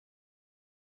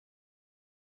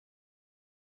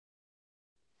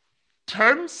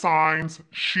10 signs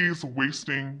she's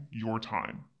wasting your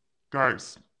time.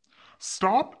 Guys,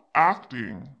 stop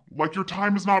acting like your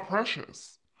time is not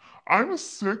precious. I'm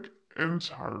sick and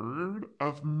tired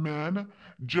of men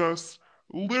just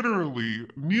literally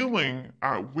kneeling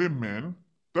at women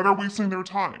that are wasting their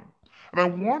time. And I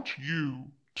want you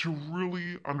to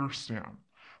really understand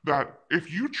that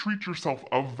if you treat yourself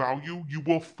of value, you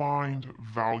will find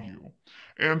value.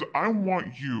 And I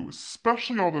want you,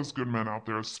 especially all those good men out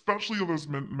there, especially all those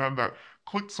men that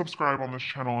click subscribe on this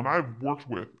channel and I've worked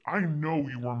with, I know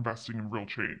you are investing in real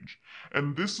change.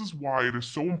 And this is why it is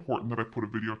so important that I put a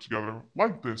video together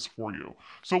like this for you.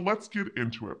 So let's get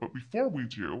into it. But before we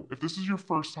do, if this is your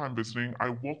first time visiting, I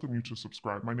welcome you to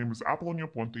subscribe. My name is Apollonia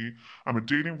Ponti. I'm a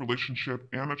dating, relationship,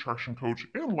 and attraction coach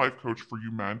and life coach for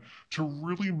you men to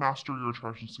really master your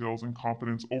attraction skills and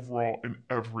confidence overall in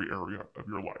every area of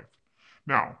your life.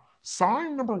 Now,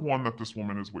 sign number one that this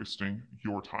woman is wasting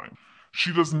your time.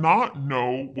 She does not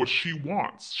know what she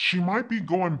wants. She might be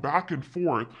going back and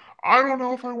forth. I don't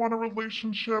know if I want a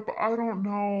relationship. I don't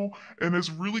know. And is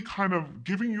really kind of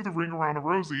giving you the ring around a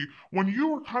rosy when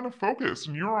you are kind of focused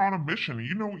and you're on a mission and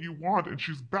you know what you want. And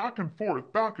she's back and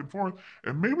forth, back and forth.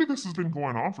 And maybe this has been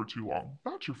going on for too long.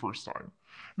 That's your first sign.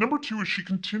 Number two is she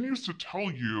continues to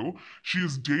tell you she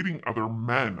is dating other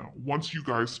men once you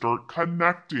guys start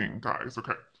connecting, guys.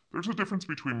 Okay. There's a difference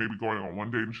between maybe going on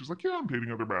one date and she's like, yeah, I'm dating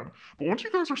other men. But once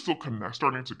you guys are still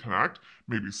starting to connect,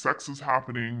 maybe sex is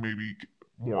happening, maybe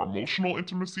more emotional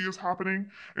intimacy is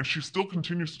happening, and she still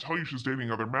continues to tell you she's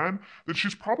dating other men, then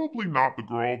she's probably not the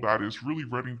girl that is really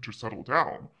ready to settle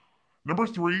down. Number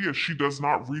three is she does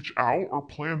not reach out or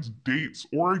plans dates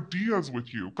or ideas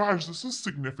with you. Guys, this is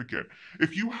significant.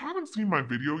 If you haven't seen my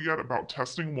video yet about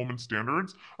testing women's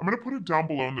standards, I'm going to put it down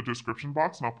below in the description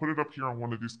box, and I'll put it up here on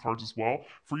one of these cards as well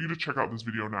for you to check out this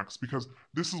video next, because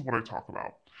this is what I talk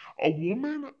about. A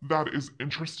woman that is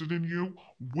interested in you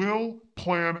will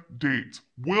plan dates,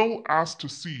 will ask to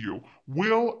see you,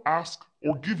 will ask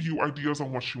or give you ideas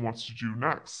on what she wants to do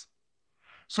next.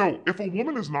 So if a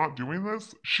woman is not doing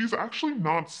this, she's actually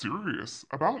not serious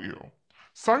about you.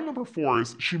 Sign number four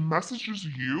is she messages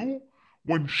you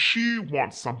when she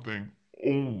wants something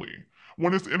only,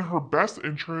 when it's in her best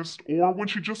interest or when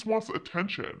she just wants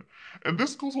attention. And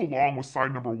this goes along with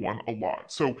sign number one a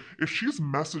lot. So if she's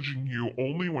messaging you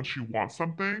only when she wants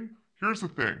something, here's the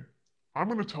thing. I'm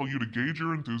going to tell you to gauge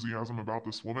your enthusiasm about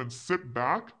this woman, sit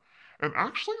back, and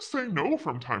actually say no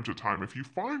from time to time if you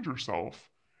find yourself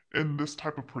in this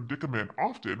type of predicament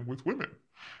often with women.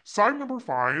 Sign number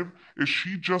five is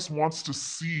she just wants to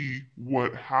see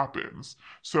what happens.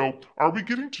 So are we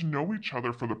getting to know each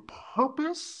other for the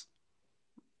purpose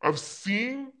of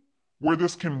seeing where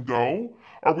this can go?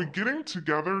 Are we getting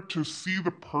together to see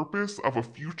the purpose of a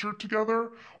future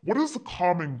together? What is the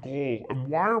common goal and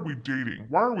why are we dating?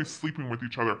 Why are we sleeping with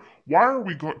each other? Why are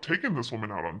we taking this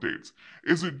woman out on dates?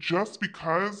 Is it just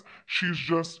because she's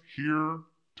just here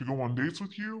to go on dates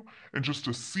with you and just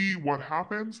to see what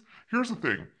happens? Here's the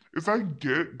thing, is I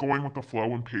get going with the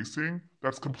flow and pacing.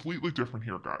 That's completely different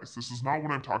here, guys. This is not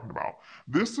what I'm talking about.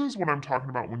 This is what I'm talking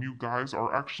about when you guys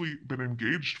are actually been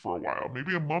engaged for a while.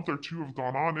 Maybe a month or two have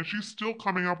gone on and she's still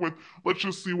coming up with, let's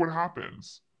just see what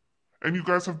happens. And you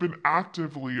guys have been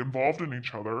actively involved in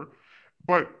each other,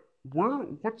 but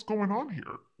what's going on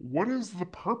here? What is the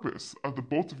purpose of the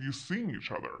both of you seeing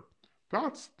each other?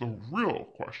 That's the real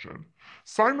question.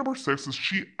 Sign number six is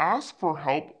she asks for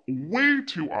help way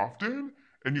too often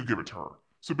and you give it to her.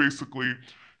 So basically,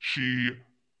 she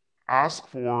asks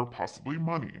for possibly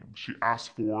money. She asks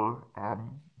for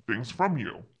things from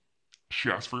you. She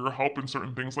asks for your help in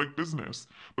certain things like business.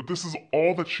 But this is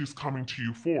all that she's coming to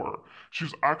you for.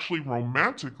 She's actually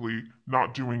romantically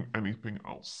not doing anything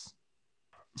else.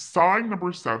 Sign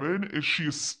number seven is she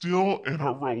is still in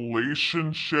a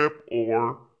relationship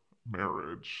or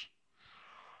marriage.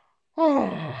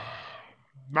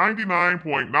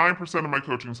 99.9% of my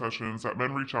coaching sessions that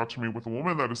men reach out to me with a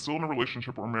woman that is still in a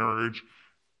relationship or marriage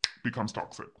becomes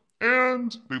toxic.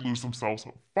 And they lose themselves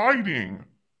fighting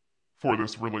for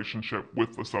this relationship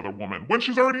with this other woman when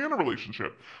she's already in a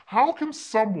relationship. How can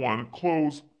someone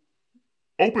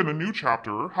open a new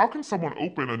chapter? How can someone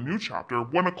open a new chapter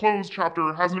when a closed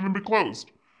chapter hasn't even been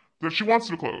closed? That she wants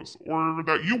to close or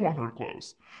that you want her to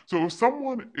close. So if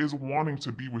someone is wanting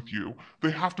to be with you,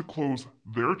 they have to close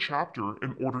their chapter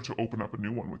in order to open up a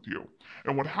new one with you.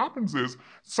 And what happens is,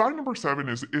 sign number seven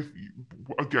is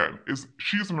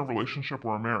she's in a relationship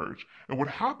or a marriage. And what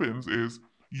happens is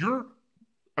you're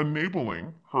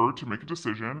enabling her to make a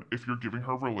decision if you're giving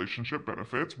her relationship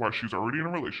benefits while she's already in a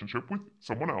relationship with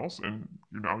someone else, and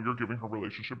you're giving her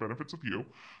relationship benefits of you.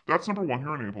 That's number one,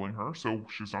 you're enabling her, so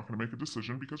she's not going to make a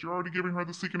decision because you're already giving her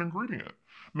the secret ingredient.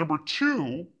 Number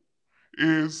two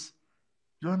is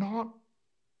you're not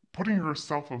putting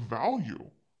yourself of value.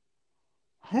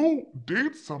 Who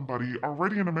dates somebody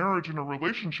already in a marriage and a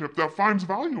relationship that finds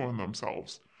value in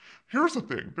themselves? Here's the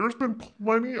thing, there's been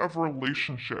plenty of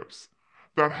relationships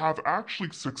that have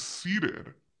actually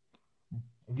succeeded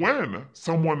when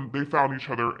they found each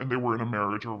other and they were in a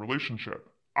marriage or relationship.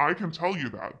 I can tell you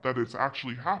that it's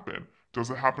actually happened. Does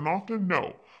it happen often?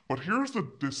 No. But here's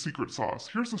the secret sauce.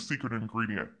 Here's the secret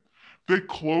ingredient. They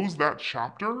close that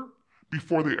chapter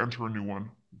before they enter a new one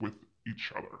with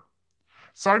each other.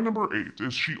 Side number 8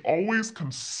 is she always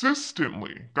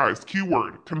consistently, guys,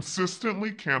 keyword,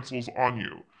 consistently cancels on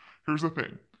you. Here's the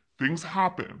thing. Things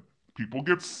happen. People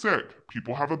get sick.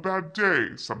 People have a bad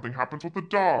day. Something happens with a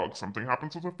dog. Something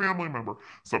happens with a family member.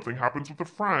 Something happens with a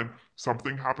friend.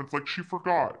 Something happens like she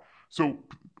forgot. So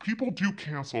people do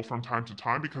cancel from time to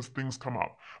time because things come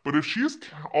up. But if she's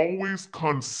always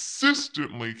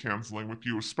consistently canceling with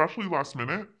you, especially last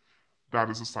minute, that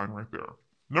is a sign right there.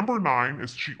 Number 9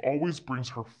 is she always brings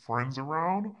her friends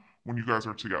around when you guys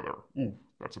are together. Ooh,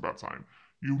 that's a bad sign.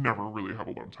 You never really have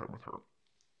alone time with her.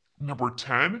 Number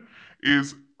 10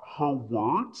 is her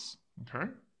words,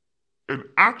 okay, and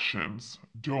actions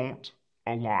don't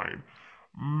align.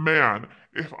 Man,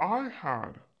 if I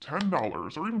had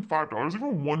 $10 or even $5,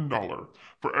 even $1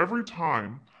 for every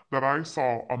time that I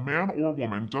saw a man or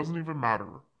woman, doesn't even matter,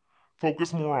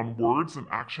 focus more on words and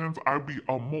actions, I'd be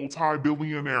a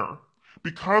multi-billionaire.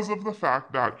 Because of the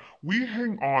fact that we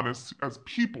hang on as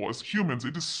people, as humans,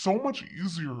 it is so much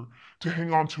easier to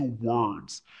hang on to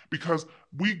words because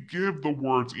we give the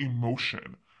words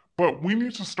emotion. But we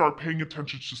need to start paying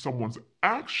attention to someone's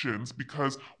actions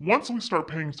because once we start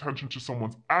paying attention to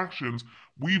someone's actions,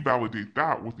 we validate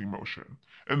that with emotion.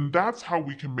 And that's how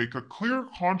we can make a clear,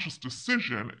 conscious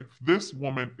decision if this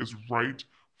woman is right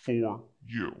for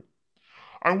you.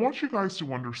 I want you guys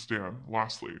to understand,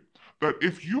 lastly, that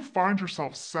if you find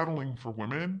yourself settling for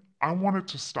women, I want it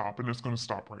to stop, and it's going to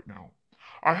stop right now.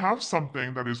 I have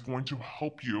something that is going to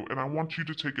help you, and I want you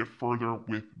to take it further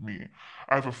with me.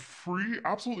 I have a free,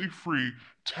 absolutely free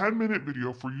 10-minute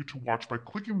video for you to watch by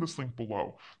clicking this link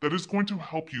below that is going to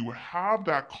help you have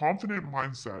that confident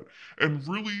mindset and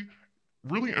really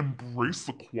embrace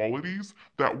the qualities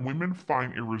that women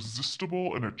find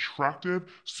irresistible and attractive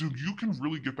so you can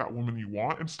really get that woman you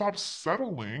want and stop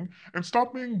settling and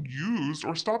stop being used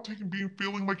or stop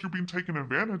feeling like you're being taken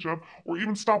advantage of or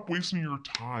even stop wasting your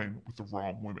time with the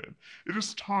wrong women. It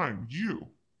is time you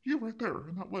right there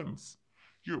in that lens,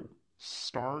 you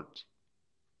start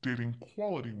dating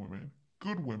quality women,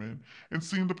 good women, and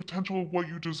seeing the potential of what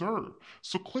you deserve.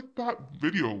 So click that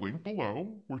video link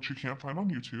below, which you can't find on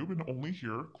YouTube and only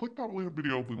here. Click that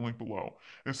video link below.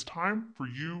 It's time for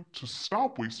you to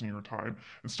stop wasting your time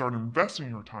and start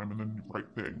investing your time in the right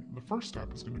thing. The first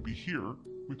step is going to be here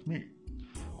with me.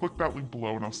 Click that link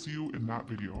below and I'll see you in that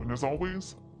video. And as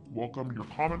always, welcome your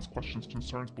comments, questions,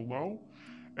 concerns below.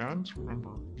 And remember,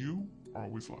 you are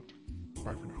always loved.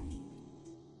 Bye for now.